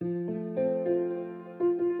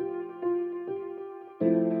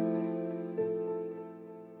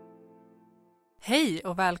Hej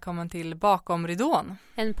och välkommen till Bakom ridån.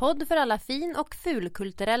 En podd för alla fin- och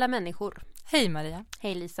fulkulturella människor. Hej Maria.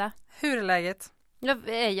 Hej Lisa. Hur är läget?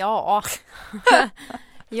 Ja.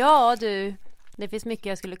 Ja du, det finns mycket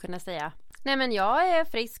jag skulle kunna säga. Nej men jag är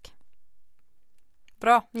frisk.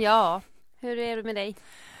 Bra. Ja, hur är det med dig?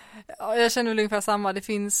 Ja, jag känner väl ungefär samma. Det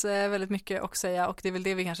finns väldigt mycket att säga och det är väl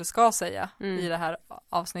det vi kanske ska säga i det här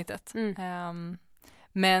avsnittet.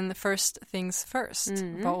 Men first things first.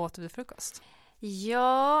 Vad åt du för frukost?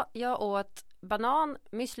 Ja, jag åt banan,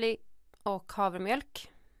 müsli och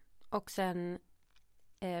havremjölk. Och sen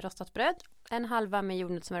rostat bröd. En halva med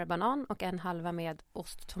jordnötssmör och banan och en halva med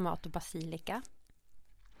ost, tomat och basilika.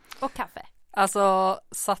 Och kaffe. Alltså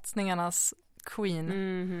satsningarnas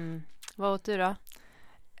queen. Vad åt du då?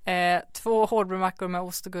 2 hårdbrödmackor med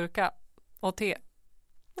ost och gurka och te.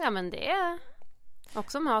 Ja men det är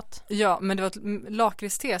också mat. Ja, men det var ett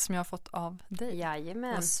lakritste som jag har fått av dig. Jajamän.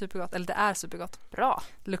 Det var supergott, eller det är supergott. Bra.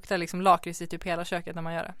 Det luktar liksom lakrits i typ hela köket när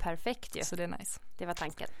man gör det. Perfekt ju. Så det är nice. Det var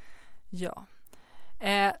tanken. Ja.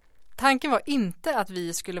 Tanken var inte att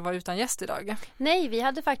vi skulle vara utan gäst idag. Nej, vi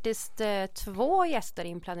hade faktiskt 2 gäster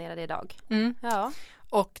inplanerade idag. Ja.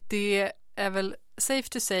 Och det är väl safe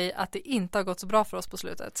to say att det inte har gått så bra för oss på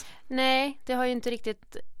slutet. Nej, det har ju inte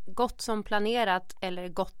riktigt gått som planerat eller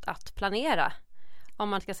gått att planera. Om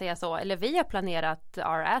man ska säga så. Eller vi har planerat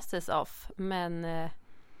our asses off. Men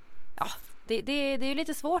ja, det är ju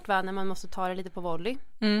lite svårt va när man måste ta det lite på volley.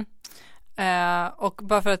 Och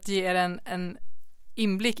bara för att ge er en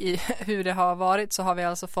inblick i hur det har varit så har vi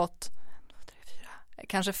alltså fått 4,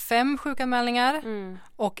 kanske 5 sjukanmälningar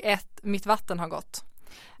och 1 mitt vatten har gått.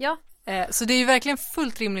 Ja. Så det är ju verkligen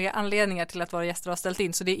fullt rimliga anledningar till att våra gäster har ställt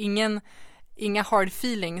in. Så det är inga hard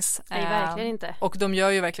feelings. Nej, verkligen inte. Och de gör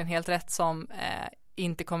ju verkligen helt rätt som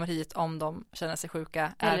inte kommer hit om de känner sig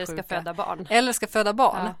sjuka. Eller ska föda barn. Eller ska föda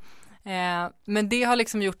barn. Ja. Men det har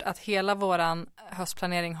liksom gjort att hela våran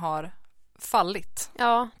höstplanering har fallit.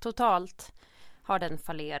 Ja, totalt har den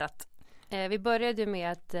fallerat. Vi började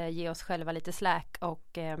med att ge oss själva lite slack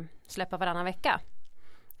och släppa varannan vecka.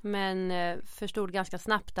 Men förstod ganska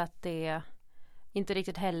snabbt att det inte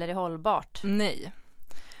riktigt heller är hållbart. Nej.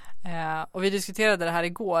 Och vi diskuterade det här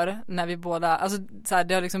igår när vi båda, alltså så här,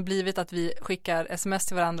 det har liksom blivit att vi skickar sms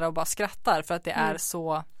till varandra och bara skrattar för att det är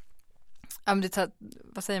så,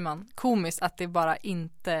 vad säger man, komiskt att det bara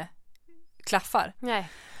inte klaffar. Nej.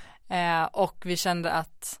 Och vi kände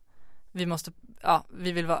att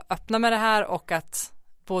vi vill vara öppna med det här och att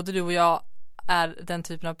både du och jag är den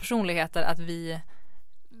typen av personligheter att vi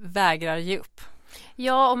vägrar ge upp.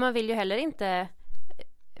 Ja, och man vill ju heller inte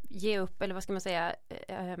ge upp, eller vad ska man säga,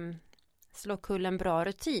 slå kull en bra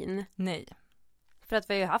rutin. Nej. För att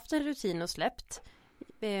vi har ju haft en rutin och släppt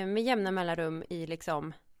med jämna mellanrum i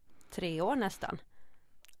liksom 3 år nästan.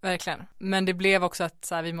 Verkligen. Men det blev också att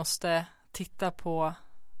så här, vi måste titta på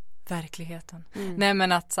verkligheten. Nej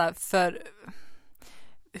men att så här, för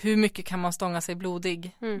hur mycket kan man stånga sig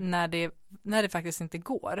blodig när det faktiskt inte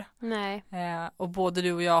går. Nej. Och både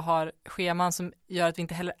du och jag har scheman som gör att vi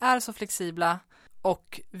inte heller är så flexibla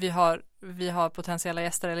och vi har potentiella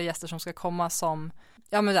gäster eller gäster som ska komma som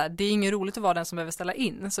det är inget roligt att vara den som behöver ställa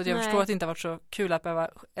in. Så jag förstår att det inte har varit så kul att behöva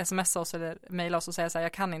smsa oss eller mejla oss och säga så här,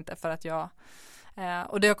 jag kan inte för att jag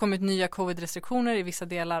och det har kommit nya covid-restriktioner i vissa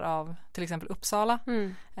delar av till exempel Uppsala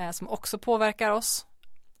som också påverkar oss.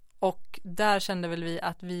 Och där kände väl vi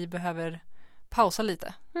att vi behöver pausa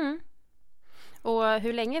lite. Och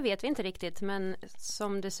hur länge vet vi inte riktigt. Men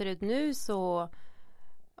som det ser ut nu så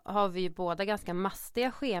har vi ju båda ganska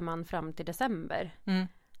mastiga scheman fram till december.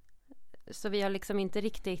 Så vi har liksom inte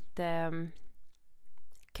riktigt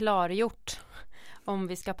klargjort om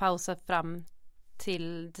vi ska pausa fram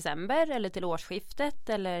till december eller till årsskiftet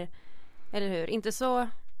eller hur. Inte så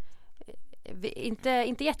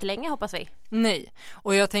inte jättelänge hoppas vi. Nej,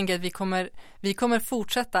 och jag tänker att vi kommer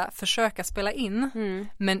fortsätta försöka spela in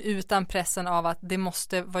men utan pressen av att det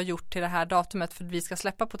måste vara gjort till det här datumet för att vi ska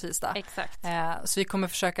släppa på tisdag. Exakt. Så vi kommer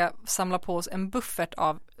försöka samla på oss en buffert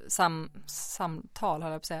av samtal,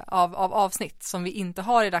 höll jag på att säga, av avsnitt som vi inte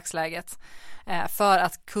har i dagsläget för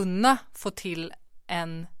att kunna få till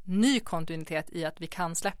en ny kontinuitet i att vi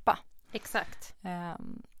kan släppa. Exakt.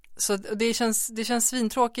 Så det känns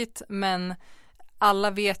svintråkigt men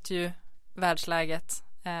alla vet ju världsläget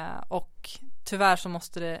och tyvärr så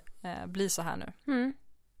måste det bli så här nu.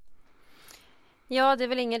 Ja, det är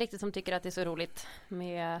väl ingen riktigt som tycker att det är så roligt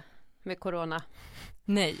med corona.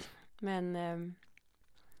 Nej. Men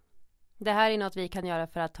det här är något vi kan göra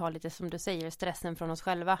för att ta lite, som du säger, stressen från oss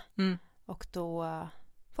själva. Och då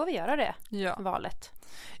får vi göra det valet.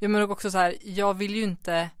 Ja, men också så här, jag vill ju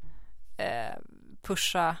inte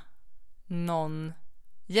pusha någon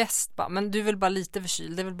gäst bara, men du är väl bara lite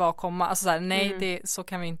förkyld, det är väl bara att komma. Alltså så här, nej, så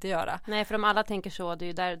kan vi inte göra. Nej, för om alla tänker så,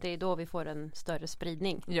 det är då vi får en större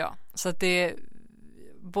spridning. Ja, så att det är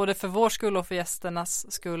både för vår skull och för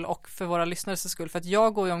gästernas skull och för våra lyssnares skull. För att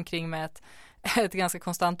jag går ju omkring med ett ganska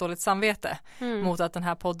konstant dåligt samvete mot att den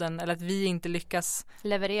här podden, eller att vi inte lyckas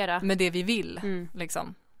leverera med det vi vill.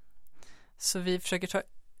 Liksom. Så vi försöker ta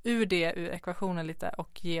ur ekvationen lite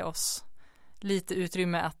och ge oss lite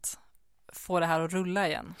utrymme att få det här att rulla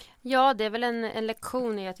igen. Ja, det är väl en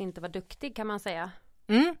lektion i att inte vara duktig, kan man säga.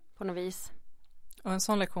 På något vis. Och en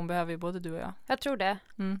sån lektion behöver ju både du och jag. Jag tror det.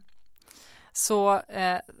 Så,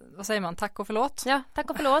 vad säger man? Tack och förlåt. Ja, tack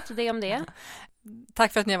och förlåt, det om det.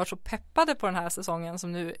 Tack för att ni har varit så peppade på den här säsongen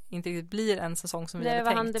som nu inte riktigt blir en säsong som vi hade tänkt.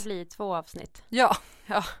 Det var han det blir 2 avsnitt. Ja.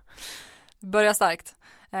 Börja starkt.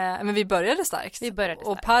 Men vi började starkt.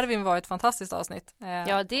 Och Parvin var ett fantastiskt avsnitt.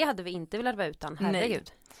 Ja, det hade vi inte velat vara utan,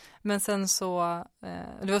 herregud. Nej. Men sen så,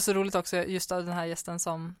 det var så roligt också just av den här gästen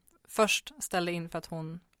som först ställde in för att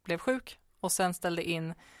hon blev sjuk och sen ställde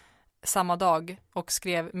in samma dag och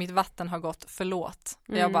skrev mitt vatten har gått, förlåt.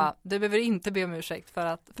 Jag bara, du behöver inte be om ursäkt för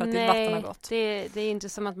att ditt vatten har gått. Nej, det är inte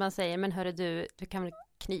som att man säger, men hörru du kan väl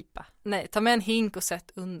knipa. Nej, ta med en hink och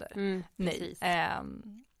sätt under. Nej.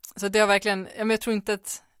 Så det har verkligen, jag tror inte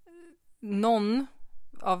att någon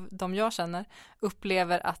av dem jag känner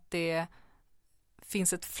upplever att det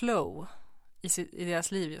finns ett flow i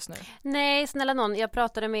deras liv just nu. Nej, snälla någon. Jag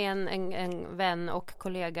pratade med en vän och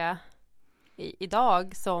kollega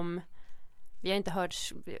idag som vi har inte hört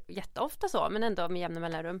jätteofta så, men ändå med jämna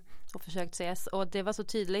mellanrum och försökt ses. Och det var så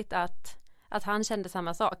tydligt att han kände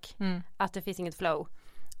samma sak. Att det finns inget flow.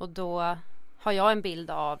 Och då har jag en bild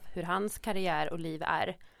av hur hans karriär och liv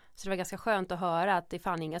är. Så det var ganska skönt att höra att det är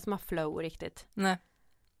fan inga som har flow riktigt.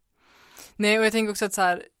 Nej, och jag tänker också att så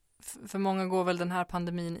här, för många går väl den här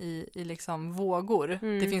pandemin i liksom vågor.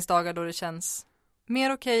 Det finns dagar då det känns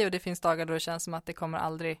mer okej och det finns dagar då det känns som att det kommer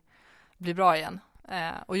aldrig bli bra igen.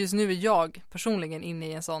 Och just nu är jag personligen inne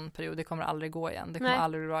i en sån period, det kommer aldrig gå igen. Det kommer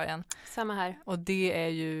aldrig bli bra igen. Samma här. Och det är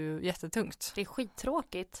ju jättetungt. Det är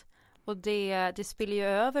skittråkigt. Och det spiller ju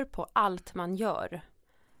över på allt man gör.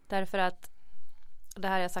 Därför att, det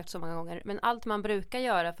här har jag sagt så många gånger, men allt man brukar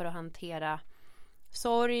göra för att hantera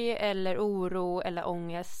sorg eller oro eller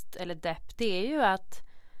ångest eller depp, det är ju att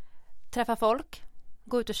träffa folk,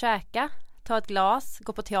 gå ut och käka, ta ett glas,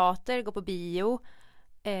 gå på teater, gå på bio,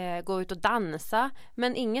 gå ut och dansa,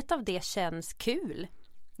 men inget av det känns kul.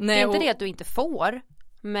 Nej, det är inte det att du inte får,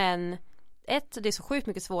 men det är så sjukt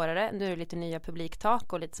mycket svårare. Nu är det lite nya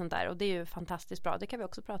publiktak och lite sånt där, och det är ju fantastiskt bra, det kan vi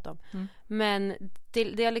också prata om. Men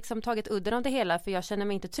det har liksom tagit udden av det hela, för jag känner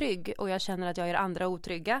mig inte trygg och jag känner att jag gör andra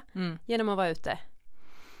otrygga genom att vara ute.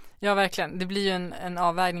 Ja, verkligen. Det blir ju en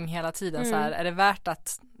avvägning hela tiden. Så här, är det värt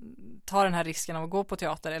att ta den här risken av att gå på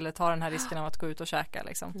teater eller ta den här risken av att gå ut och käka?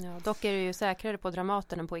 Liksom? Ja, dock är det ju säkrare på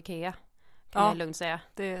Dramaten än på Ikea. Kan jag lugnt säga.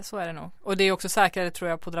 Så är det nog. Och det är också säkrare, tror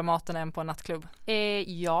jag, på Dramaten än på en nattklubb.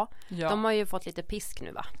 Ja, de har ju fått lite pisk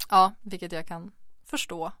nu, va? Ja, vilket jag kan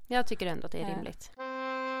förstå. Jag tycker ändå att det är rimligt.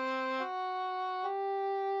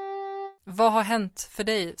 Vad har hänt för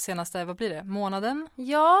dig senaste, vad blir det? Månaden?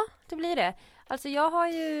 Ja, det blir det. Alltså jag har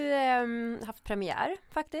ju haft premiär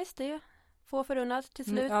faktiskt. Det är få förunnat till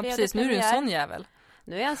slut. Ja, precis. Nu är du en sån jävel.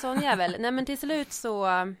 Nu är jag en sån jävel. Nej, men till slut så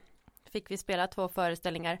fick vi spela 2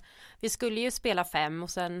 föreställningar. Vi skulle ju spela 5 och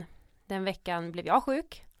sen den veckan blev jag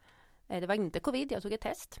sjuk. Det var inte covid, jag tog ett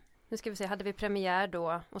test. Nu ska vi se, hade vi premiär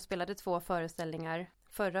då och spelade 2 föreställningar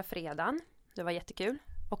förra fredagen. Det var jättekul.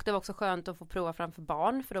 Och det var också skönt att få prova framför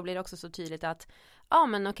barn, för då blir det också så tydligt att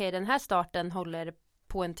men okej, den här starten håller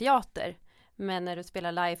på en teater. Men när du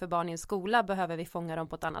spelar live för barn i en skola behöver vi fånga dem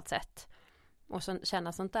på ett annat sätt. Och så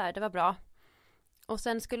känna sånt där, det var bra. Och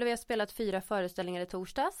sen skulle vi ha spelat 4 föreställningar i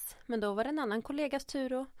torsdags. Men då var det en annan kollegas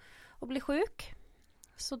tur att bli sjuk.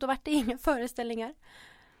 Så då var det inga föreställningar.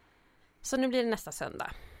 Så nu blir det nästa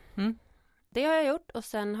söndag. Det har jag gjort, och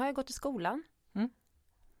sen har jag gått till skolan.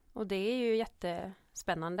 Och det är ju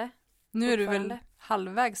jättespännande. Nu är du väl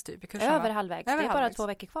halvvägs typ i kursen? Över halvvägs, det är bara 2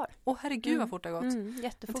 veckor kvar. Herregud vad fort det har gått.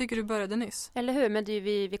 Jättefort. Jag tycker du började nyss. Eller hur, men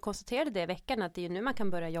vi konstaterade det i veckan att det är nu man kan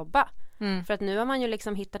börja jobba. För att nu har man ju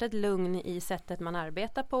liksom hittat ett lugn i sättet man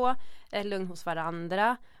arbetar på. Ett lugn hos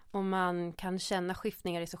varandra. Och man kan känna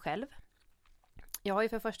skiftningar i sig själv. Jag har ju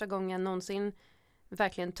för första gången någonsin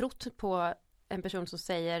verkligen trott på en person som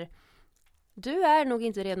säger: du är nog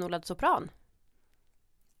inte renodlad sopran.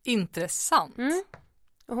 Intressant.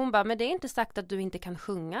 Och hon bara, men det är inte sagt att du inte kan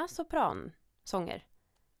sjunga sopransånger.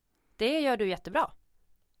 Det gör du jättebra.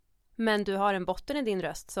 Men du har en botten i din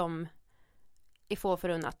röst som är få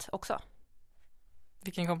förunnat också.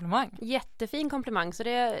 Vilken komplimang. Jättefin komplimang. Så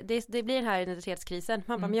det blir den här identitetskrisen.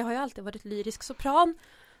 Man bara, men jag har ju alltid varit lyrisk sopran.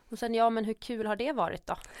 Och sen, ja men hur kul har det varit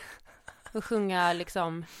då? Att sjunga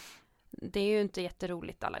liksom, det är ju inte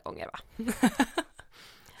jätteroligt alla gånger va?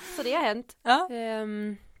 Så det har hänt. Ja.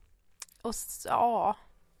 Och ja,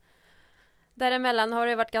 däremellan har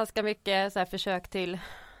det varit ganska mycket så här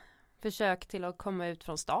försök till att komma ut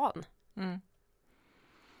från stan.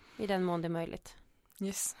 I den mån det är möjligt.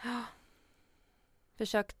 Yes.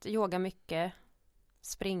 Försökt yoga mycket,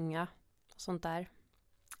 springa och sånt där.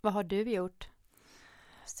 Vad har du gjort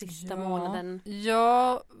sista månaden?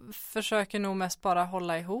 Jag försöker nog mest bara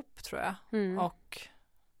hålla ihop tror jag. Och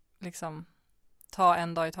liksom ta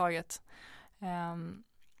en dag i taget.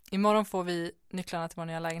 Imorgon får vi nycklarna till vår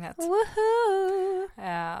nya lägenhet.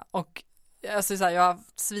 Och alltså, så här, jag har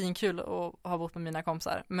svinkul att ha bott med mina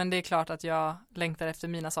kompisar. Men det är klart att jag längtar efter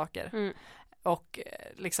mina saker. Och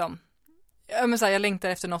liksom jag längtar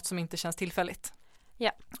efter något som inte känns tillfälligt.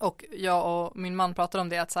 Ja. Och jag och min man pratade om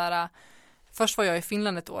det att så här, först var jag i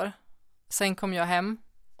Finland ett år. Sen kom jag hem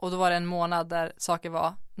och då var det en månad där saker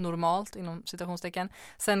var normalt inom citationstecken.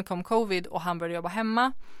 Sen kom covid och han började jobba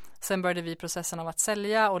hemma. Sen började vi processen av att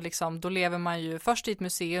sälja och liksom, då lever man ju först i ett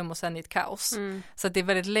museum och sen i ett kaos. Så att det är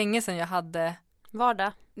väldigt länge sedan jag hade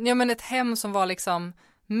vardag. Ja, men ett hem som var liksom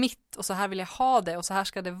mitt och så här vill jag ha det och så här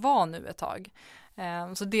ska det vara nu ett tag.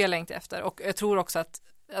 Så det längtar jag efter. Och jag tror också att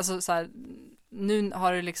alltså, så här, nu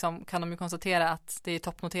har det liksom, kan de ju konstatera att det är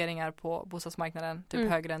toppnoteringar på bostadsmarknaden typ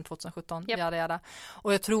högre än 2017. Yep. Jada.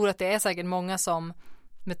 Och jag tror att det är säkert många som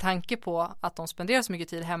med tanke på att de spenderar så mycket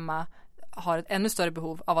tid hemma har ett ännu större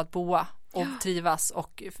behov av att boa och trivas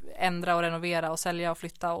och ändra och renovera och sälja och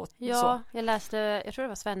flytta och så. Jag läste, jag tror det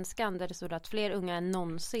var Svenskan där det stod att fler unga än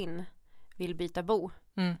någonsin vill byta bo.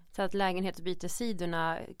 Så att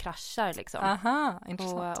lägenhetsbytesidorna kraschar liksom. Aha,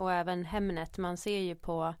 intressant. Och även Hemnet, man ser ju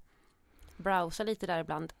på browsa lite där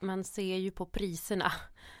ibland, man ser ju på priserna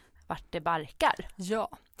vart det barkar. Ja.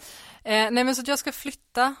 Nej men så att jag ska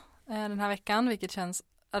flytta den här veckan, vilket känns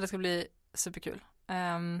att det ska bli superkul.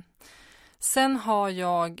 Sen har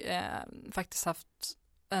jag faktiskt haft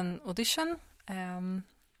en audition.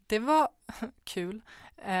 Det var kul.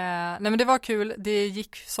 Nej men det var kul. Det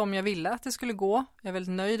gick som jag ville att det skulle gå. Jag är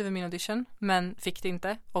väldigt nöjd över min audition, men fick det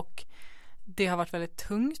inte. Och det har varit väldigt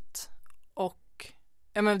tungt. Och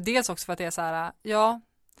ja, men dels också för att det är så här,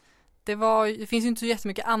 det finns ju inte så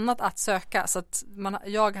jättemycket annat att söka, så att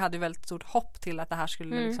jag hade väldigt stort hopp till att det här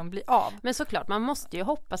skulle liksom bli av. Men såklart, man måste ju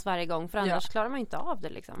hoppas varje gång, för annars klarar man inte av det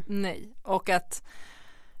liksom. Nej, och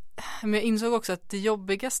men jag insåg också att det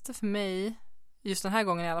jobbigaste för mig just den här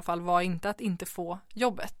gången i alla fall var inte att inte få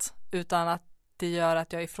jobbet, utan att det gör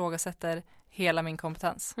att jag ifrågasätter hela min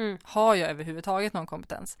kompetens. Har jag överhuvudtaget någon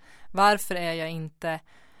kompetens? Varför är jag inte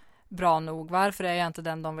bra nog? Varför är jag inte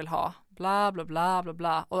den de vill ha? Bla bla bla bla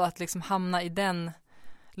bla. Och att liksom hamna i den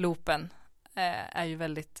loopen är ju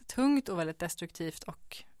väldigt tungt och väldigt destruktivt,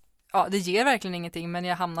 och ja, det ger verkligen ingenting, men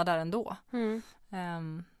jag hamnar där ändå.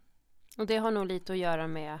 Och det har nog lite att göra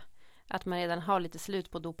med att man redan har lite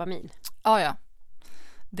slut på dopamin. Ja.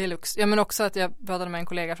 Deluxe. Ja, men också att jag pratade med en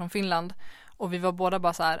kollega från Finland och vi var båda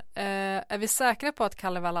bara så här, är vi säkra på att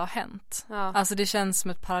Kalevala har hänt? Ja. Alltså det känns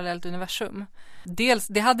som ett parallellt universum. Dels,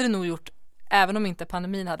 det hade det nog gjort även om inte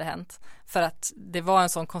pandemin hade hänt, för att det var en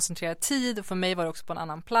sån koncentrerad tid och för mig var det också på en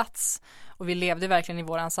annan plats och vi levde verkligen i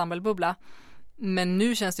vår ensemblebubbla. Men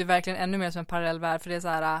nu känns det ju verkligen ännu mer som en parallell värld, för det är så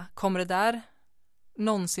här, kommer det där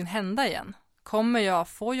någonsin hända igen? Kommer jag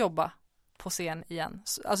få jobba på scen igen?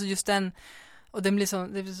 Alltså just den, och det blir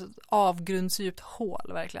så avgrundsdjupt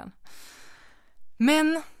hål verkligen.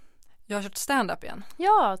 Men jag har kört stand-up igen.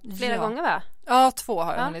 Ja, flera gånger va? Ja, 2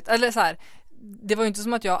 har jag hunnit. Eller så här, det var ju inte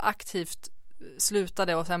som att jag aktivt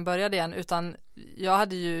slutade och sen började igen, utan jag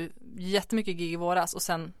hade ju jättemycket gig i våras och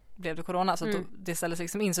sen blev det corona, så att det ställdes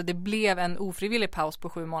liksom in, så det blev en ofrivillig paus på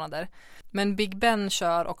 7 månader. Men Big Ben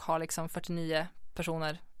kör och har liksom 49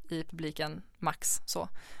 personer i publiken max, så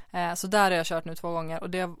där har jag kört nu 2 gånger och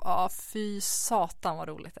det, fy satan vad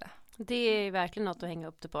roligt det är. Det är verkligen något att hänga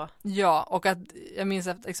upp det på. Ja, och att jag minns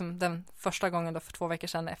att liksom, den första gången då för 2 veckor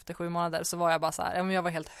sedan efter 7 månader så var jag bara så här, jag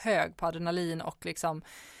var helt hög på adrenalin och liksom,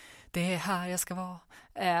 det är här jag ska vara.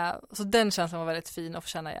 Så den känslan var väldigt fin att få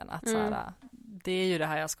känna igen, att så här, det är ju det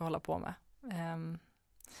här jag ska hålla på med.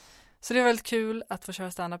 Så det är väldigt kul att få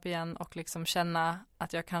köra stand-up igen och liksom känna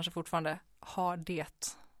att jag kanske fortfarande har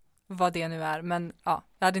det, vad det nu är, men ja,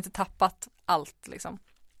 jag hade inte tappat allt liksom.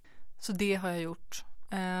 Så det har jag gjort.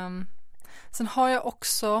 Sen har jag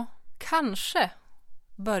också kanske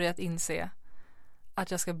börjat inse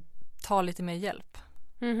att jag ska ta lite mer hjälp.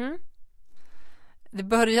 Det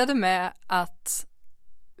började med att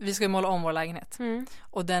vi ska ju måla om vår lägenhet. Mm.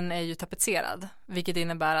 Och den är ju tapetserad. Vilket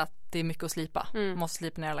innebär att det är mycket att slipa. Måste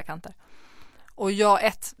slipa ner alla kanter. Och det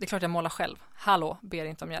är klart jag målar själv. Hallå, ber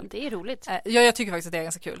inte om hjälp. Det är roligt. Jag tycker faktiskt att det är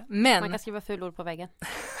ganska kul. Men Man kan skriva fulord på väggen.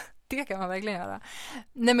 det kan man verkligen göra.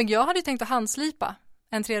 Nej, men jag hade ju tänkt att handslipa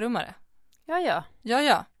en 3-rummare. Ja.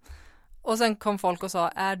 Ja. Och sen kom folk och sa,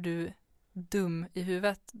 är du dum i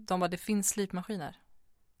huvudet? De bara, det finns slipmaskiner.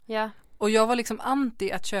 Ja. Och jag var liksom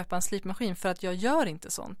anti att köpa en slipmaskin för att jag gör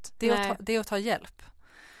inte sånt. Det är att ta hjälp.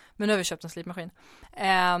 Men nu har vi köpt en slipmaskin.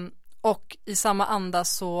 Och i samma anda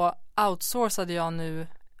så outsourcade jag nu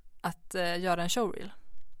att göra en showreel.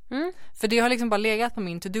 För det har liksom bara legat på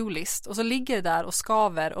min to-do-list. Och så ligger det där och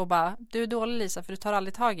skaver och bara, du är dålig Lisa för du tar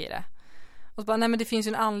aldrig tag i det. Och så bara, nej men det finns ju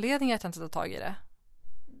en anledning att jag inte tar tag i det.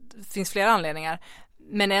 Det finns flera anledningar.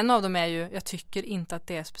 Men en av dem är ju, jag tycker inte att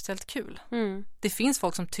det är speciellt kul. Det finns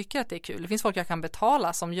folk som tycker att det är kul. Det finns folk jag kan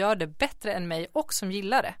betala som gör det bättre än mig och som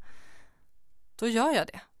gillar det. Då gör jag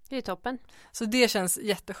det. Det är toppen. Så det känns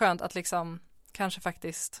jätteskönt att liksom kanske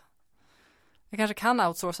faktiskt jag kanske kan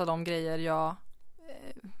outsourca de grejer jag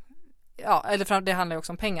eller det handlar ju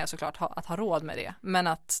också om pengar såklart, att ha råd med det. Men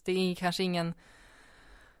att det är kanske ingen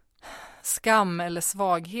skam eller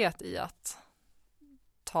svaghet i att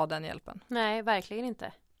ta den hjälpen. Nej, verkligen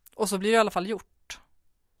inte. Och så blir det i alla fall gjort.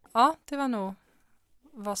 Ja, det var nog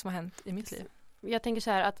vad som har hänt i mitt liv. Jag tänker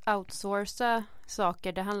så här, att outsourca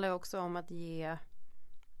saker, det handlar ju också om att ge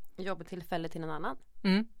jobbtillfälle till någon annan.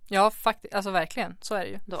 Ja, faktiskt, alltså verkligen, så är det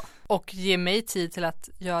ju. Då. Och ge mig tid till att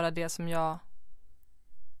göra det som jag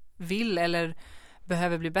vill eller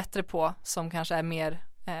behöver bli bättre på, som kanske är mer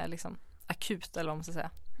liksom akut, eller vad man ska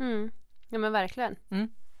säga. Ja, men verkligen.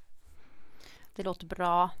 Det låter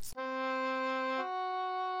bra.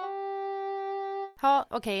 Ja,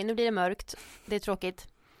 okej, nu blir det mörkt. Det är tråkigt.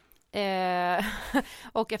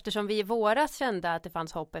 Och eftersom vi i våras kände att det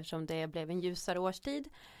fanns hopp eftersom det blev en ljusare årstid,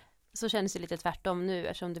 så känns det lite tvärtom nu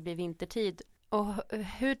eftersom det blir vintertid. Och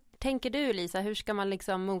hur tänker du Lisa? Hur ska man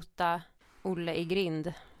liksom mota Olle i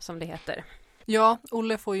grind, som det heter? Ja,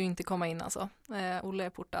 Olle får ju inte komma in alltså. Olle är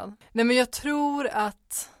portad. Nej, men jag tror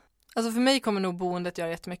att alltså för mig kommer nog boendet göra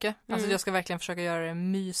jättemycket. Alltså jag ska verkligen försöka göra det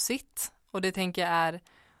mysigt. Och det tänker jag är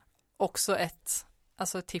också ett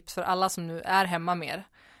tips för alla som nu är hemma mer.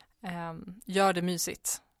 Gör det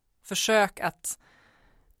mysigt. Försök att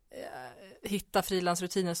hitta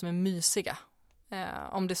frilansrutiner som är mysiga.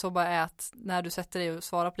 Om det så bara är att när du sätter dig och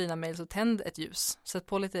svarar på dina mejl så tänd ett ljus. Sätt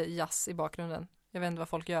på lite jazz i bakgrunden. Jag vet inte vad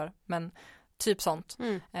folk gör, men typ sånt.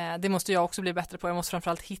 Det måste jag också bli bättre på. Jag måste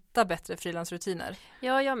framförallt hitta bättre frilansrutiner.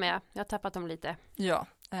 Ja, jag med. Jag har tappat dem lite. Ja.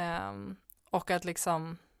 Och att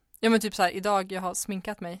liksom, ja men typ så här, idag jag har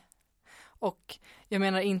sminkat mig. Och jag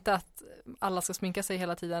menar inte att alla ska sminka sig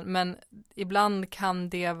hela tiden, men ibland kan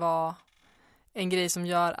det vara en grej som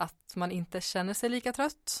gör att man inte känner sig lika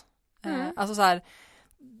trött. Alltså så här,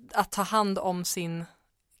 att ta hand om sin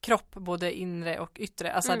kropp, både inre och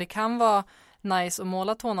yttre. Alltså det kan vara nice att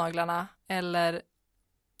måla tånaglarna eller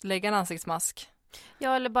lägga en ansiktsmask.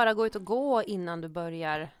 Ja, eller bara gå ut och gå innan du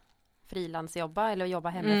börjar frilansjobba eller jobba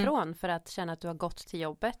hemifrån för att känna att du har gått till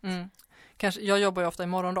jobbet. Kanske, jag jobbar ju ofta i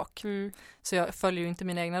morgonrock så jag följer ju inte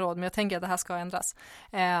mina egna råd, men jag tänker att det här ska ändras.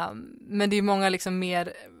 Men det är många liksom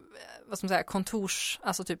mer, vad ska man säga,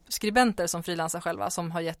 alltså typ skribenter som frilansar själva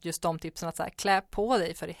som har gett just de tipsen att så här, klä på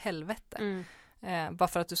dig för i helvete. Bara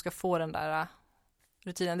för att du ska få den där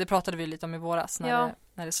rutinen. Det pratade vi lite om i våras när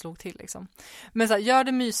det slog till liksom. Men så här, gör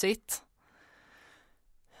det mysigt.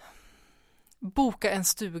 Boka en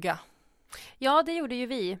stuga. Ja, det gjorde ju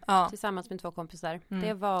vi tillsammans med 2 kompisar.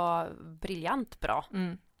 Det var briljant bra.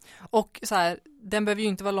 Och så här, den behöver ju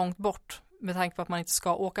inte vara långt bort med tanke på att man inte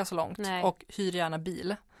ska åka så långt. Nej. Och hyr gärna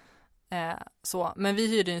bil. Men vi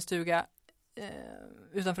hyrde en stuga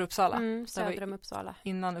utanför Uppsala. Söder om Uppsala.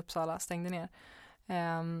 Innan Uppsala stängde ner.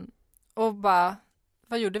 Och bara,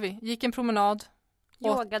 vad gjorde vi? Gick en promenad.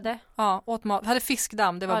 Yogade. Åt mat. Hade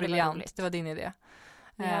fiskdamm, det var briljant. Var det var din idé.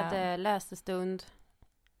 Vi hade läsestund.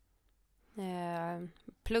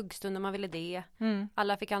 Pluggstund om man ville det.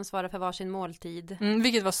 Alla fick ansvara för varsin måltid.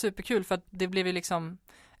 Vilket var superkul för att det blev ju liksom,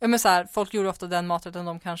 men så här, folk gjorde ofta den maträtten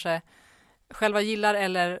de kanske själva gillar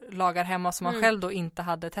eller lagar hemma som man själv då inte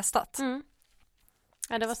hade testat.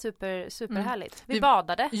 Ja, det var superhärligt. Vi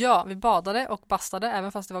badade. Ja, vi badade och bastade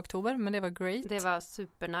även fast det var oktober, men det var great. Det var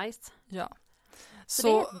supernice. Ja. Så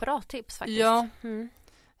det är ett bra tips faktiskt. Ja,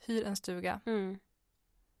 hyr en stuga.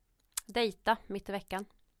 Dejta mitt i veckan.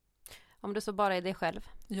 Om du så bara är dig själv.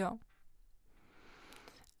 Ja.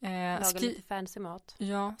 Laga lite fancy mat.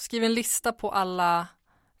 Ja, skriv en lista på alla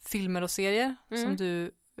filmer och serier som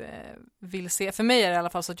du vill se. För mig är det i alla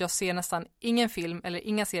fall så att jag ser nästan ingen film eller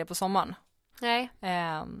inga serier på sommaren. Nej.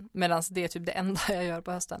 Medan det är typ det enda jag gör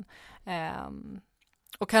på hösten.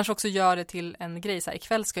 Och kanske också gör det till en grej. Så här,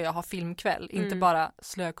 ikväll ska jag ha filmkväll. Inte bara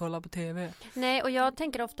slökolla på tv. Nej, och jag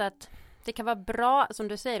tänker ofta att det kan vara bra, som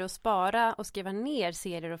du säger, att spara och skriva ner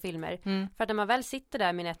serier och filmer. För att när man väl sitter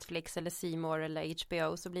där med Netflix eller C More eller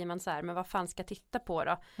HBO så blir man så här, men vad fan ska jag titta på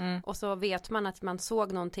då? Och så vet man att man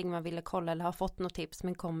såg någonting man ville kolla eller har fått något tips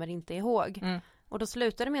men kommer inte ihåg. Och då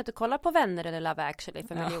slutar det med att du kollar på Vänner eller Love Actually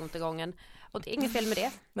för miljonte gången. Och det är inget fel med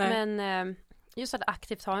det. Nej. Men just att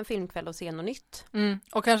aktivt ha en filmkväll och se något nytt.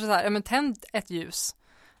 Och kanske så här, men tänd ett ljus.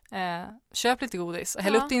 Köp lite godis.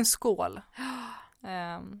 Häll upp din skål.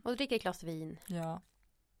 Och dricka ett glas vin. Ja.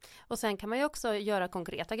 Och sen kan man ju också göra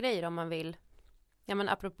konkreta grejer om man vill. Ja, men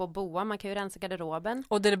apropå boa, man kan ju rensa garderoben.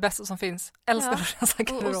 Och det är det bästa som finns. Älskar att rensa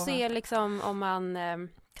garderoben. Och se liksom om man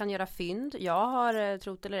kan göra fynd. Jag har,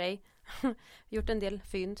 trott eller ej, gjort en del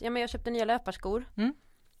fynd. Ja, men jag köpte nya löparskor.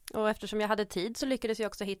 Och eftersom jag hade tid så lyckades jag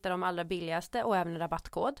också hitta de allra billigaste och även en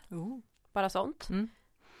rabattkod. Bara sånt.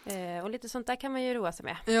 Och lite sånt där kan man ju roa sig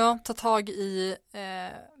med. Ja, ta tag i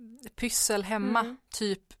pyssel hemma.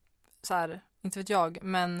 Typ så här, inte vet jag,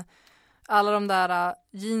 men alla de där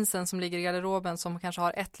jeansen som ligger i garderoben som kanske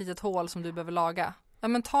har ett litet hål som du behöver laga. Ja,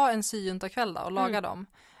 men ta en syjuntakväll då och laga dem.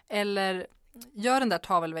 Eller gör den där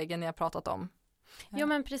tavelväggen jag pratat om. Jo,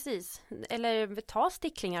 men precis. Eller ta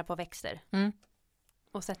sticklingar på växter.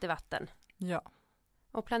 Och sätt i vatten. Ja.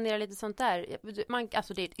 Och planera lite sånt där.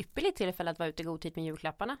 Alltså det är ett ypperligt tillfälle att vara ute i god tid med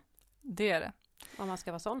julklapparna. Det är det. Om man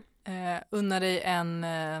ska vara sån. Unna dig en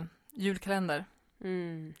julkalender.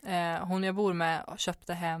 Hon jag bor med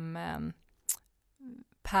köpte hem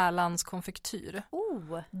Pärlans konfektyr.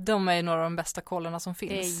 De är några av de bästa kollarna som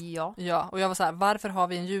finns. Ja, och jag var så här, varför har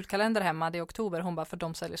vi en julkalender hemma? Det är oktober. Hon bara, för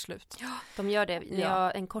de säljer slut. Ja, de gör det.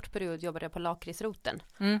 Jag, en kort period jobbade jag på Lakritsroten.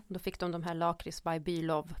 Då fick de här Lakrits by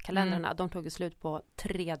Bylov-kalendrarna. De tog slut på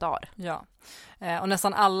 3 dagar. Ja, och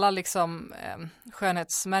nästan alla liksom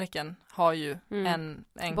skönhetsmärken har ju en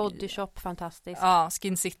Body Shop, fantastiskt. Ja,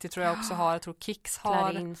 Skin City tror jag också har. Jag tror Kicks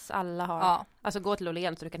har. Clarins, alla har. Ja. Alltså gå till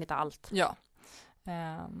Åhléns så du kan hitta allt. Ja.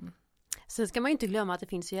 Sen ska man ju inte glömma att det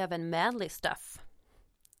finns ju även manly stuff.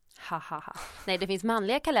 Hahaha. Nej, det finns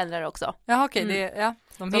manliga kalendrar också. Ja, okej.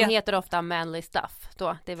 De heter ofta manly stuff.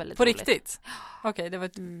 Då, det är väldigt på roligt. Okej, det var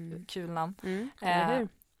ett kul namn.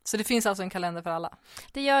 Så det finns alltså en kalender för alla?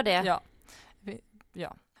 Det gör det.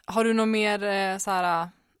 Ja. Har du något mer så här,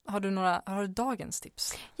 har du dagens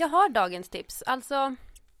tips? Jag har dagens tips. Alltså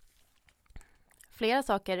flera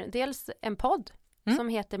saker. Dels en podd som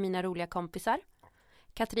heter Mina roliga kompisar.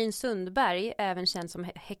 Katrin Sundberg, även känd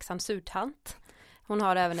som Häxan Surtant. Hon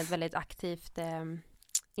har även ett väldigt aktivt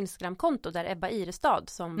Instagramkonto där Ebba Irestad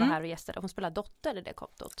som var här och gästade. Hon spelar dotter i det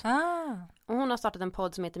kontot. Och hon har startat en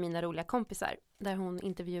podd som heter Mina roliga kompisar. Där hon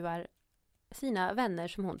intervjuar sina vänner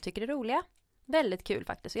som hon tycker är roliga. Väldigt kul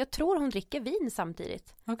faktiskt. Jag tror hon dricker vin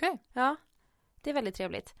samtidigt. Okej. Ja, det är väldigt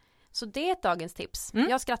trevligt. Så det är ett dagens tips.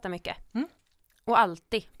 Jag skrattar mycket. Och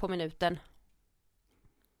alltid på minuten.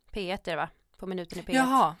 P1 är det va? På minuten i P1.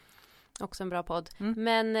 Jaha. Också en bra podd.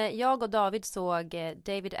 Men jag och David såg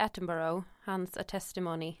David Attenborough, hans A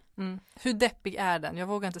Testimony. Hur deppig är den? Jag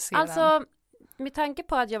vågar inte se den. Alltså, med tanke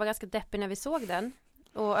på att jag var ganska deppig när vi såg den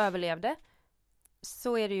och överlevde,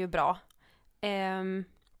 så är det ju bra.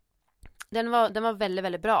 Den var väldigt,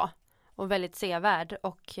 väldigt bra och väldigt sevärd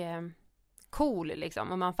och cool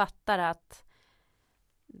liksom. Och man fattar att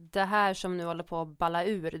det här som nu håller på att balla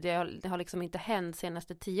ur, det har liksom inte hänt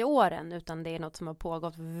senaste 10 åren, utan det är något som har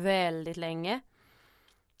pågått väldigt länge.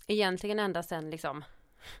 Egentligen ända sedan liksom,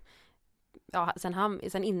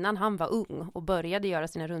 sen innan han var ung och började göra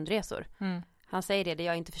sina rundresor. Han säger det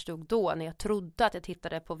jag inte förstod då när jag trodde att jag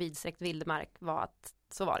tittade på vidsträckt vildmark var att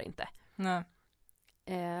så var det inte. Nej.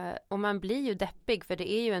 Och man blir ju deppig för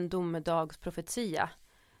det är ju en domedagsprofetia.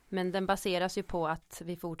 Men den baseras ju på att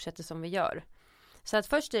vi fortsätter som vi gör. Så att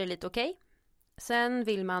först är det lite okej. Sen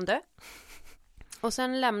vill man dö. Och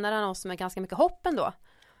sen lämnar han oss med ganska mycket hopp ändå.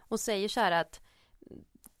 Och säger så här att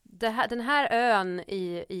den här ön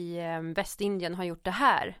i Västindien har gjort det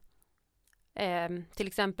här. Till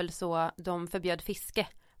exempel så de förbjöd fiske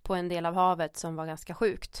på en del av havet som var ganska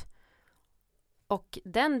sjukt. Och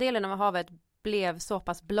den delen av havet blev så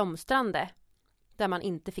pass blomstrande där man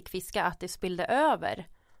inte fick fiska att det spillde över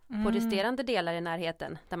på resterande delar i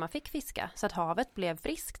närheten där man fick fiska. Så att havet blev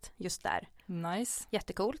friskt just där. Nice.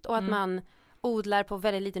 Jättecoolt. Och att man odlar på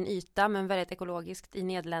väldigt liten yta men väldigt ekologiskt i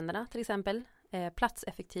Nederländerna till exempel.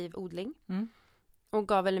 Platseffektiv odling. Och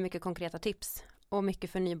gav väldigt mycket konkreta tips. Och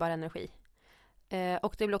mycket förnybar energi.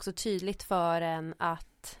 Och det blev också tydligt för en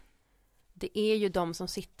att det är ju de som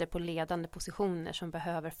sitter på ledande positioner som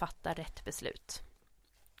behöver fatta rätt beslut.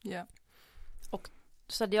 Ja. Och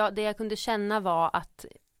så det jag kunde känna var att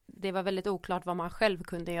det var väldigt oklart vad man själv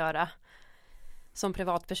kunde göra som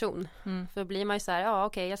privatperson. För blir man ju så här, ja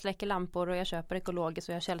okej, jag släcker lampor och jag köper ekologiskt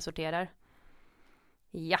och jag källsorterar.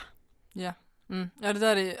 Ja. Ja. Ja, det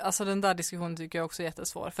där är, alltså den där diskussionen tycker jag också är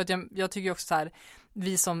jättesvår. För att jag tycker också så här,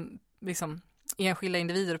 vi som liksom enskilda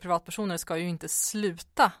individer och privatpersoner ska ju inte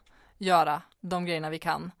sluta göra de grejerna vi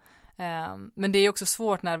kan. Men det är också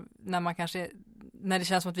svårt när man kanske, när det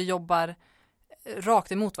känns som att vi jobbar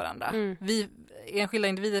rakt emot varandra. Vi enskilda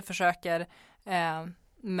individer försöker,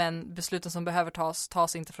 men besluten som behöver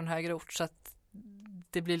tas inte från högre ort, så att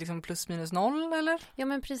det blir liksom plus minus noll, eller? Ja,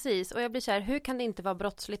 men precis. Och jag blir så här, hur kan det inte vara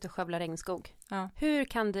brottsligt att skövla regnskog? Ja. Hur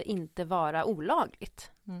kan det inte vara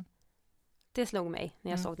olagligt? Det slog mig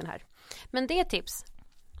när jag såg den här. Men det är tips.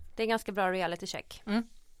 Det är ganska bra reality check.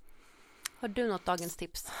 Har du något dagens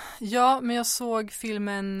tips? Ja, men jag såg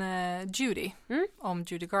filmen Judy om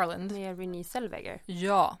Judy Garland. Med Renée Zellweger.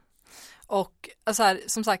 Ja. Och alltså här,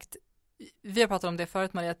 som sagt, vi har pratat om det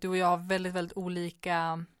förut, Maria, att du och jag har väldigt, väldigt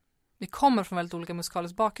olika, vi kommer från väldigt olika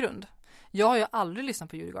musikalisk bakgrund. Jag har ju aldrig lyssnat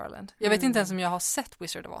på Judy Garland. Jag vet inte ens om jag har sett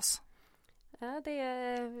Wizard of Oz. Ja, det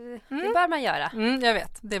bör man göra. Jag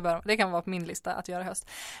vet, det kan vara på min lista att göra i höst.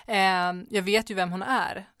 Jag vet ju vem hon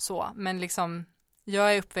är, så, men liksom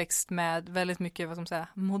jag är uppväxt med väldigt mycket, vad ska man säga,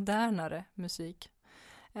 modernare musik.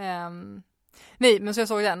 Nej, men så jag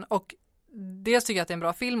såg den, och dels tycker jag att det är en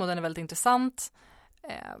bra film och den är väldigt intressant.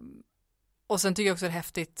 Och sen tycker jag också det är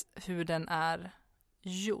häftigt hur den är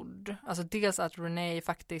gjord. Alltså dels att Renée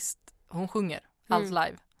faktiskt, hon sjunger allt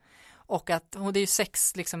live. Och att det är ju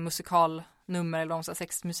 6 liksom musikalnummer, eller om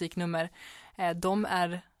 6 musiknummer. De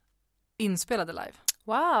är inspelade live.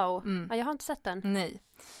 Wow, ja, jag har inte sett den. Nej,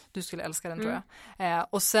 du skulle älska den tror jag.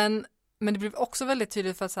 Och sen, men det blev också väldigt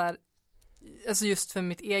tydligt för att så här, alltså just för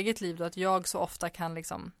mitt eget liv då, att jag så ofta kan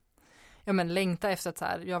liksom, ja men längta efter att så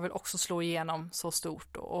här, jag vill också slå igenom så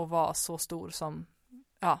stort och vara så stor som,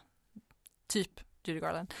 ja, typ Judy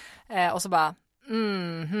Garland. Och så bara,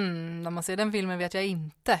 när man ser den filmen vet jag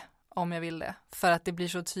inte om jag vill det. För att det blir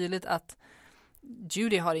så tydligt att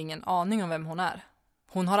Judy har ingen aning om vem hon är.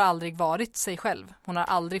 Hon har aldrig varit sig själv. Hon har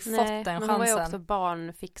aldrig fått den chansen. Men hon var ju också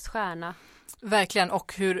barnfixstjärna. Verkligen,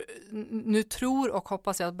 och hur nu tror och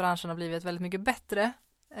hoppas jag att branschen har blivit väldigt mycket bättre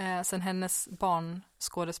sen hennes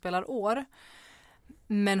barnskådespelarår.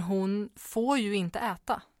 Men hon får ju inte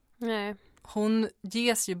äta. Nej. Hon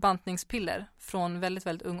ges ju bantningspiller från väldigt,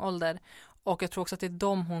 väldigt ung ålder. Och jag tror också att det är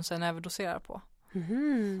dem hon sen överdoserar på.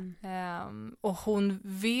 Och hon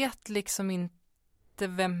vet liksom inte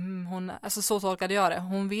vem hon är. Alltså så tolkade jag det.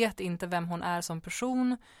 Hon vet inte vem hon är som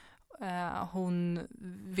person. Hon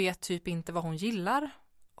vet typ inte vad hon gillar.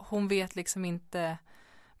 Hon vet liksom inte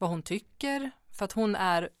vad hon tycker. För att hon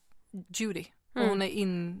är Judy.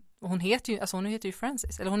 Och hon heter ju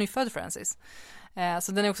Francis. Eller hon är ju född Francis.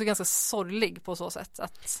 Så den är också ganska sorglig på så sätt.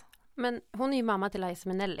 Att... Men hon är ju mamma till Liza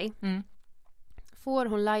Minnelli. Får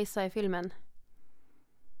hon Liza i filmen?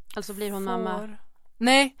 Alltså blir hon mamma?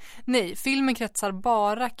 Nej, filmen kretsar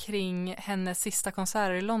bara kring hennes sista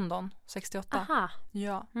konserter i London 68. Aha.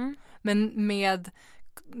 Ja. Men med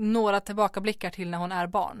några tillbakablickar till när hon är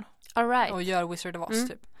barn. All right. Och gör Wizard of Oz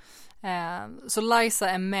typ. Så Liza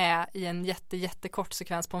är med i en jättekort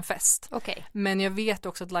sekvens på en fest. Okay. Men jag vet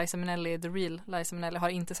också att Liza Minnelli, the real Liza Minnelli, har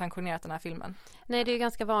inte sanktionerat den här filmen. Nej, det är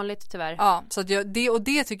ganska vanligt tyvärr. Ja, så att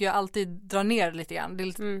det tycker jag alltid drar ner lite grann. Det är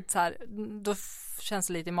lite så här, då känns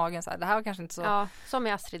det lite i magen så här, det här var kanske inte så. Ja, som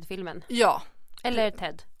i Astrid-filmen. Ja. Eller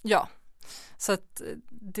Ted. Ja. Så att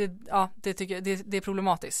det tycker jag, det är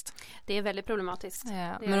problematiskt. Det är väldigt problematiskt.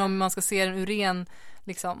 Men om man ska se den ur ren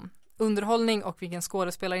liksom underhållning och vilken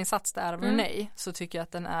skådespelarinsats det är av Renée, så tycker jag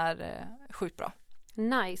att den är sjukt bra.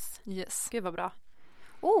 Nice. Yes. Gud vad bra.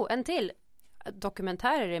 En till.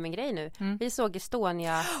 Dokumentärer är min grej nu. Vi såg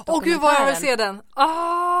Estonia-dokumentären. Gud vad jag vill se den.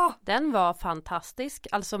 Den var fantastisk.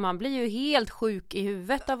 Alltså man blir ju helt sjuk i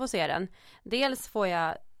huvudet av att se den. Dels får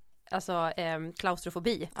jag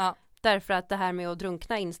klaustrofobi. Därför att det här med att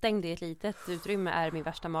drunkna instängd i ett litet utrymme är min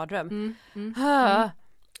värsta mardröm.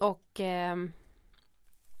 Och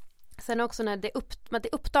sen också när det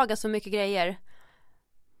uppdagas så mycket grejer.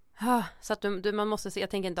 Så att man måste se, jag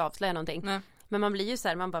tänker inte avslöja någonting. Nej. Men man blir ju så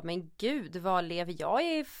här, man bara, men gud, vad lever jag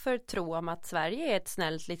i för tro om att Sverige är ett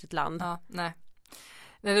snällt litet land? Nej.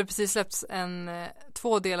 Det har precis släppts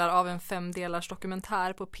 2 delar av en 5-delars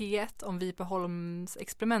dokumentär på P1 om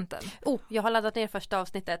Vipeholmsexperimenten. Jag har laddat ner första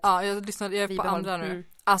avsnittet. Ja, jag är på andra nu.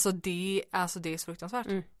 Alltså det är så fruktansvärt.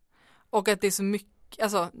 Och att det är så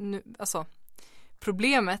mycket,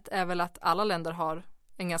 Problemet är väl att alla länder har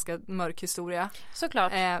en ganska mörk historia.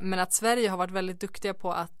 Såklart. Men att Sverige har varit väldigt duktiga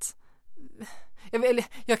på att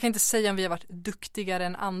jag kan inte säga om vi har varit duktigare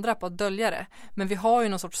än andra på att dölja det. Men vi har ju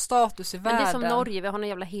någon sorts status i världen. Men det är som Norge, vi har en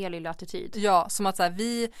jävla helylle attityd. Ja, som att så här,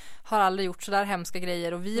 vi har aldrig gjort så där hemska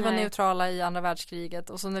grejer och vi var neutrala i andra världskriget.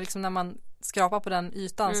 Och så när man skrapar på den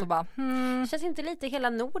ytan så bara Känns inte lite hela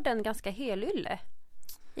Norden ganska helylle?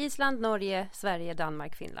 Island, Norge, Sverige,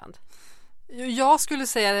 Danmark, Finland. Jag skulle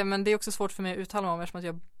säga det, men det är också svårt för mig att uttala mig om eftersom att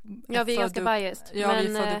jag vi är ganska biased. Ja, men,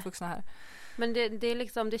 vi är födda uppvuxna här. Men det är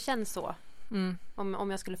liksom, det känns så.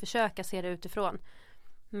 Om jag skulle försöka se det utifrån.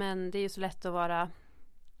 Men det är ju så lätt att vara,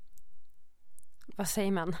 vad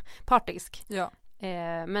säger man, partisk. Ja.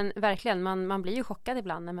 Men verkligen, man blir ju chockad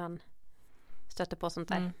ibland när man stöter på sånt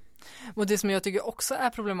där. Och det som jag tycker också är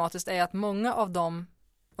problematiskt är att många av dem,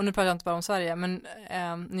 och nu pratar jag inte bara om Sverige, men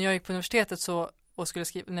när jag gick på universitetet så och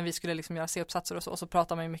när vi skulle liksom göra C-uppsatser och så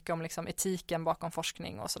pratar man ju mycket om liksom etiken bakom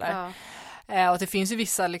forskning och sådär. Och det finns ju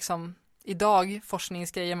vissa liksom idag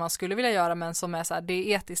forskningsgrejer man skulle vilja göra men som är så här, det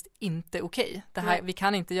är etiskt inte okej. Det här, vi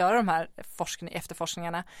kan inte göra de här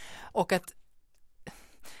efterforskningarna. Och att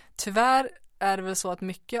tyvärr är det väl så att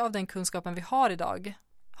mycket av den kunskapen vi har idag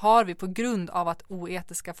har vi på grund av att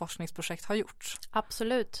oetiska forskningsprojekt har gjorts.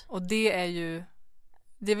 Absolut. Och det är ju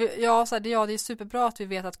det är superbra att vi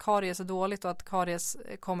vet att karies är dåligt och att karies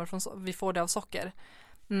kommer från, vi får det av socker.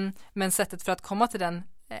 Men sättet för att komma till den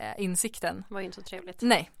insikten var ju inte så trevligt.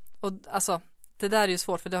 Nej, och alltså det där är ju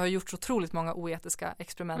svårt för det har gjorts otroligt många oetiska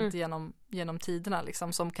experiment genom tiderna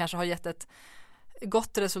liksom, som kanske har gett ett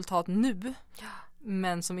gott resultat nu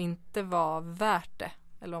men som inte var värt det,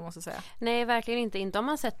 eller vad man ska säga. Nej, verkligen inte om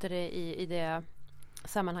man sätter det i det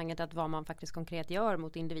sammanhanget att vad man faktiskt konkret gör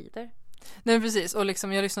mot individer. Nej, men precis, och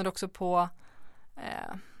liksom jag lyssnade också på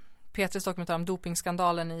Petres dokumentär om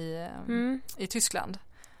dopingskandalen i Tyskland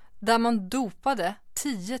där man dopade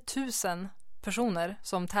 10 000 personer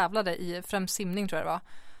som tävlade i främst simning tror jag det var.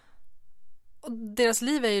 Och deras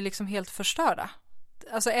liv är ju liksom helt förstörda.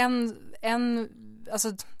 Alltså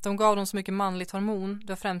alltså de gav dem så mycket manligt hormon,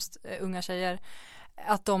 det var främst unga tjejer,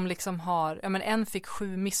 att de liksom har, en fick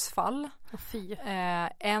 7 missfall.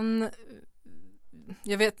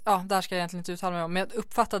 Jag vet, där ska jag egentligen inte uttala mig om, men jag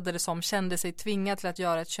uppfattade det som kände sig tvingad till att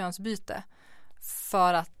göra ett könsbyte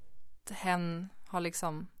för att hen har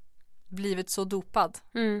liksom blivit så dopad.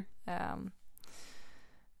 Men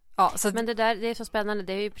det är så spännande.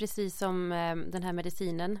 Det är ju precis som den här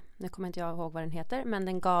medicinen. Nu kommer inte jag ihåg vad den heter. Men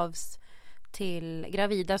den gavs till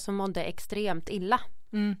gravida som mådde extremt illa.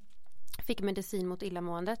 Fick medicin mot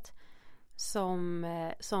illamåendet.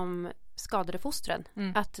 Som skadade fostren.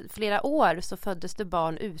 Att flera år så föddes det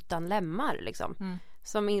barn utan lemmar. Liksom.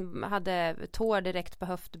 Som hade tår direkt på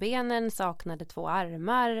höftbenen. Saknade 2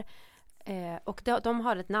 armar. Och de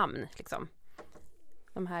har ett namn liksom.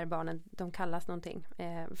 De här barnen, de kallas någonting.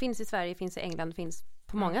 Finns i Sverige, finns i England, finns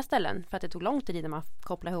på många ställen. För att det tog lång tid innan man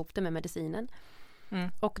kopplade ihop det med medicinen.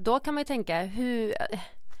 Och då kan man ju tänka hur...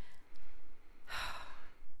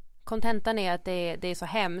 Kontentan är att det är så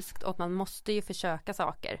hemskt och att man måste ju försöka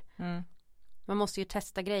saker. Man måste ju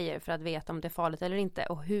testa grejer för att veta om det är farligt eller inte.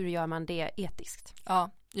 Och hur gör man det etiskt?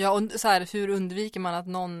 Ja, och så här, hur undviker man att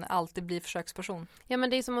någon alltid blir försöksperson? Ja, men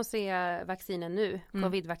det är som att se vaccinen nu,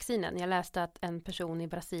 covid-vaccinen. Jag läste att en person i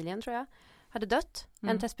Brasilien, tror jag, hade dött.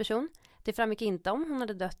 En testperson. Det framgick inte om hon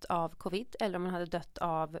hade dött av covid eller om hon hade dött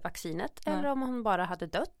av vaccinet. Eller om hon bara hade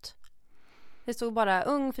dött. Det stod bara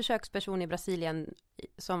ung försöksperson i Brasilien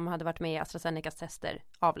som hade varit med i AstraZenecas tester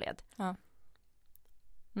avled.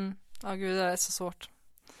 Ja, gud, det är så svårt.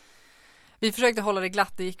 Vi försökte hålla det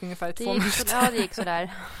glatt, det gick ungefär 2 minuter. Ja, det gick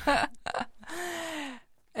sådär.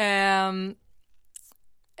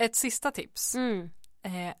 Ett sista tips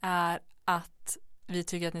är att vi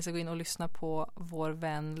tycker att ni ska gå in och lyssna på vår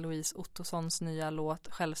vän Louise Ottossons nya låt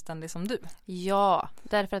Självständig som du. Ja,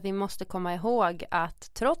 därför att vi måste komma ihåg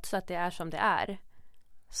att trots att det är som det är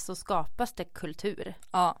så skapas det kultur.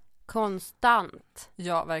 Ja. Konstant.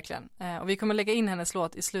 Ja, verkligen. Och vi kommer lägga in hennes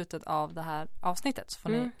låt i slutet av det här avsnittet så får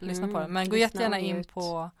ni lyssna på den. Men gå jättegärna in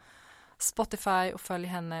på Spotify och följ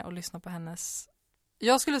henne och lyssna på hennes...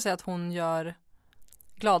 Jag skulle säga att hon gör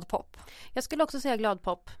gladpop. Jag skulle också säga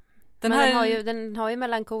gladpop. Den har ju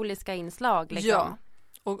melankoliska inslag liksom. Ja,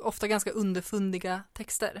 och ofta ganska underfundiga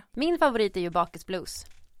texter. Min favorit är ju Bakis Blues.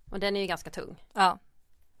 Och den är ju ganska tung. Ja.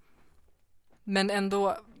 Men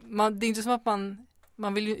ändå, det är inte som att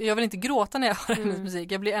jag vill inte gråta när jag hör hennes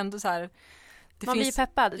musik. Jag blir ändå så här... Man blir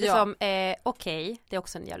peppad. Det är som, okej, det är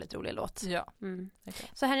också en jävligt rolig låt. Ja.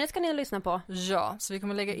 Så henne ska ni lyssna på. Ja, så vi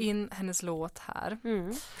kommer lägga in hennes låt här.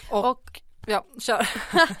 Och Ja, kör.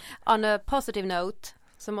 On a positive note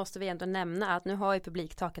så måste vi ändå nämna att nu har ju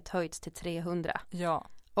publiktaket höjts till 300. Ja.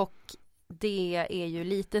 Och det är ju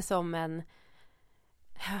lite som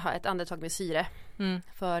ett andetag med syre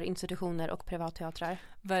för institutioner och privatteatrar.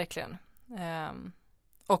 Verkligen.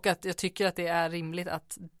 Och att jag tycker att det är rimligt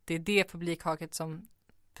att det är det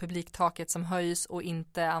publiktaket som höjs och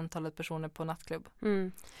inte antalet personer på nattklubb.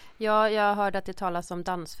 Ja, jag hörde att det talas om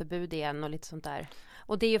dansförbud igen och lite sånt där.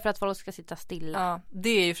 Och det är ju för att folk ska sitta stilla. Ja, det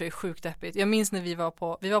är ju för sig sjukt deppigt. Jag minns när vi var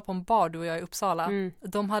på en bar, du och jag, i Uppsala.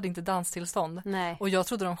 De hade inte danstillstånd. Nej. Och jag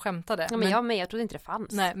trodde de skämtade. Ja, men jag trodde inte det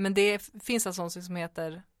fanns. Nej, men det finns en sån som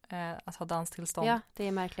heter att ha danstillstånd. Ja, det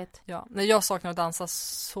är märkligt. Ja, när jag saknar att dansa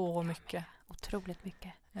så mycket. Otroligt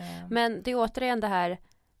mycket. Men det är återigen det här,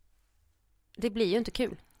 det blir ju inte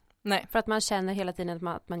kul. Nej. För att man känner hela tiden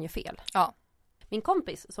att man gör fel. Ja. Min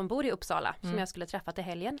kompis som bor i Uppsala, som jag skulle träffa till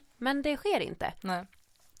helgen, men det sker inte. Nej.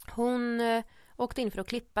 Hon åkte in för att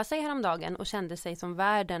klippa sig häromdagen och kände sig som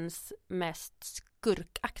världens mest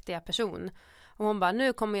skurkaktiga person. Och hon bara,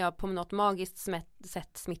 nu kommer jag på något magiskt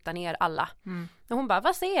sätt smitta ner alla. Och hon bara,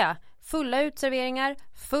 vad ser jag? Fulla utserveringar,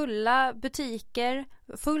 fulla butiker,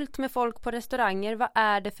 fullt med folk på restauranger. Vad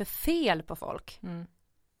är det för fel på folk?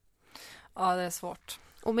 Ja, det är svårt.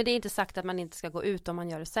 Och men det är inte sagt att man inte ska gå ut om man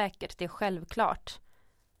gör det säkert. Det är självklart.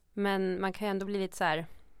 Men man kan ju ändå bli lite så här,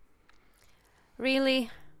 really?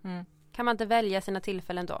 Kan man inte välja sina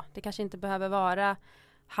tillfällen då? Det kanske inte behöver vara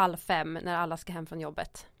 4:30 när alla ska hem från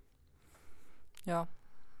jobbet. Ja.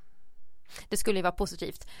 Det skulle ju vara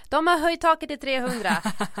positivt. De har höjt taket till 300.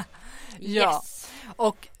 Ja. Yes.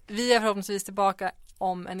 Och vi är förhoppningsvis tillbaka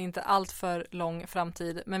om en inte allt för lång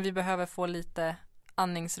framtid. Men vi behöver få lite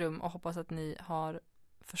andningsrum och hoppas att ni har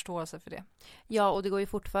förståelse för det. Ja, och det går ju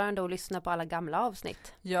fortfarande att lyssna på alla gamla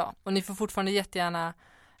avsnitt. Ja, och ni får fortfarande jättegärna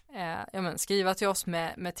skriva till oss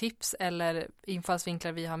med tips eller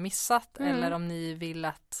infallsvinklar vi har missat. Eller om ni vill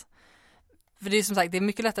att... För det är som sagt, det är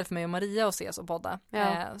mycket lättare för mig och Maria att ses och podda.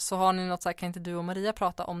 Ja. Så har ni något så här, kan inte du och Maria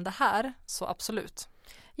prata om det här? Så absolut.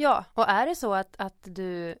 Ja, och är det så att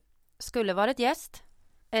du skulle varit gäst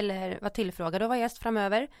eller var tillfrågad att vara gäst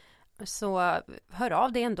framöver, så hör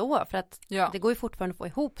av det ändå, för att det går ju fortfarande att få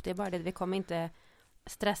ihop. Det är bara det, vi kommer inte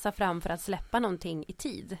stressa fram för att släppa någonting i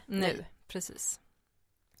tid. Nej, nu. Precis.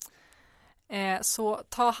 Så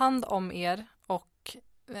ta hand om er och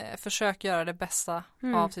försök göra det bästa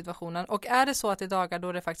av situationen. Och är det så att det är dagar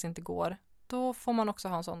då det faktiskt inte går, då får man också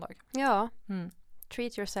ha en sån dag. Ja,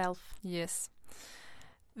 treat yourself. Yes.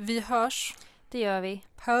 Vi hörs. Det gör vi.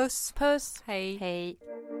 Puss. Puss. Hej. Hej.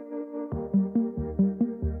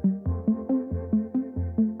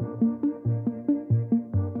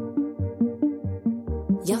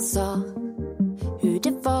 Jag sa hur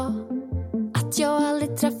det var, att jag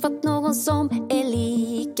aldrig träffat någon som är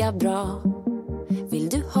lika bra. Vill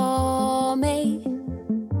du ha mig?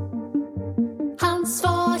 Han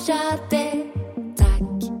svarade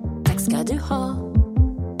tack ska du ha.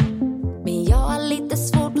 Men jag har lite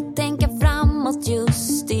svårt att tänka framåt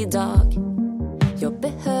just idag. Jag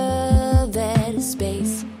behöver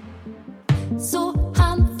space. Så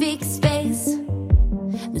han fick space.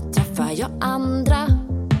 Nu träffar jag andra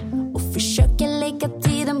och försöker lägga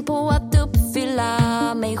tiden på att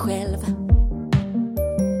uppfylla mig själv.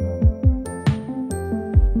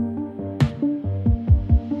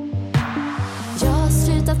 Jag har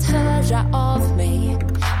slutat höra av mig,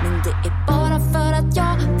 men det är bara för att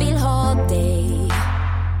jag vill ha dig.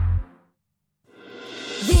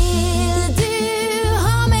 Vill du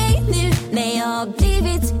ha mig nu när jag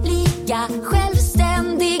blivit lika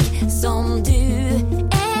självständig som du?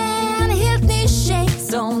 En helt ny tjej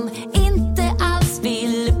som inte alls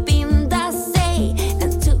vill binda sig.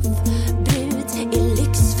 En tuff brud i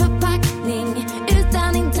lyxförpackning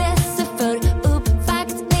utan intresse för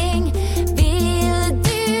uppvaktning. Vill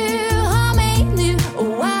du ha mig nu?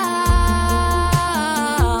 Wow.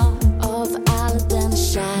 Av all den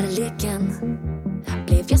kärleken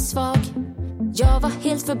blev jag svag. Jag var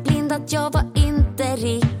helt förblindad, jag var inte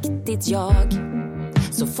riktigt jag.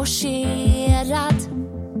 Så forcerad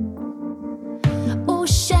och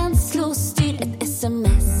känslostyrd. Ett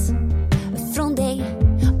sms från dig.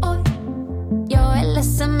 Oj, jag är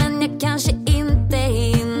ledsen men jag kanske inte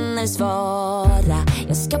hinner svara.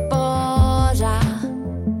 Jag ska bara.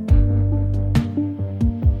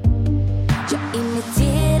 Jag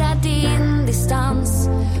imiterar din distans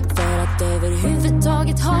för att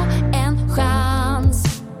överhuvudtaget ha en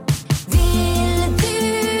chans. Vill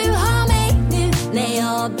du ha mig nu när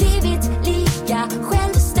jag blivit lika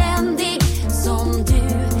självständig som du?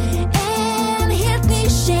 En helt ny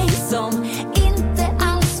tjej som inte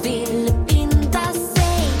alls vill binda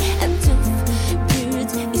sig. En tuff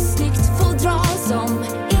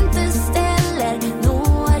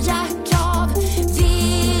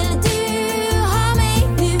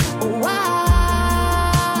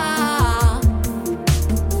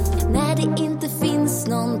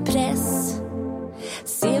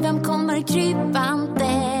kommer krypande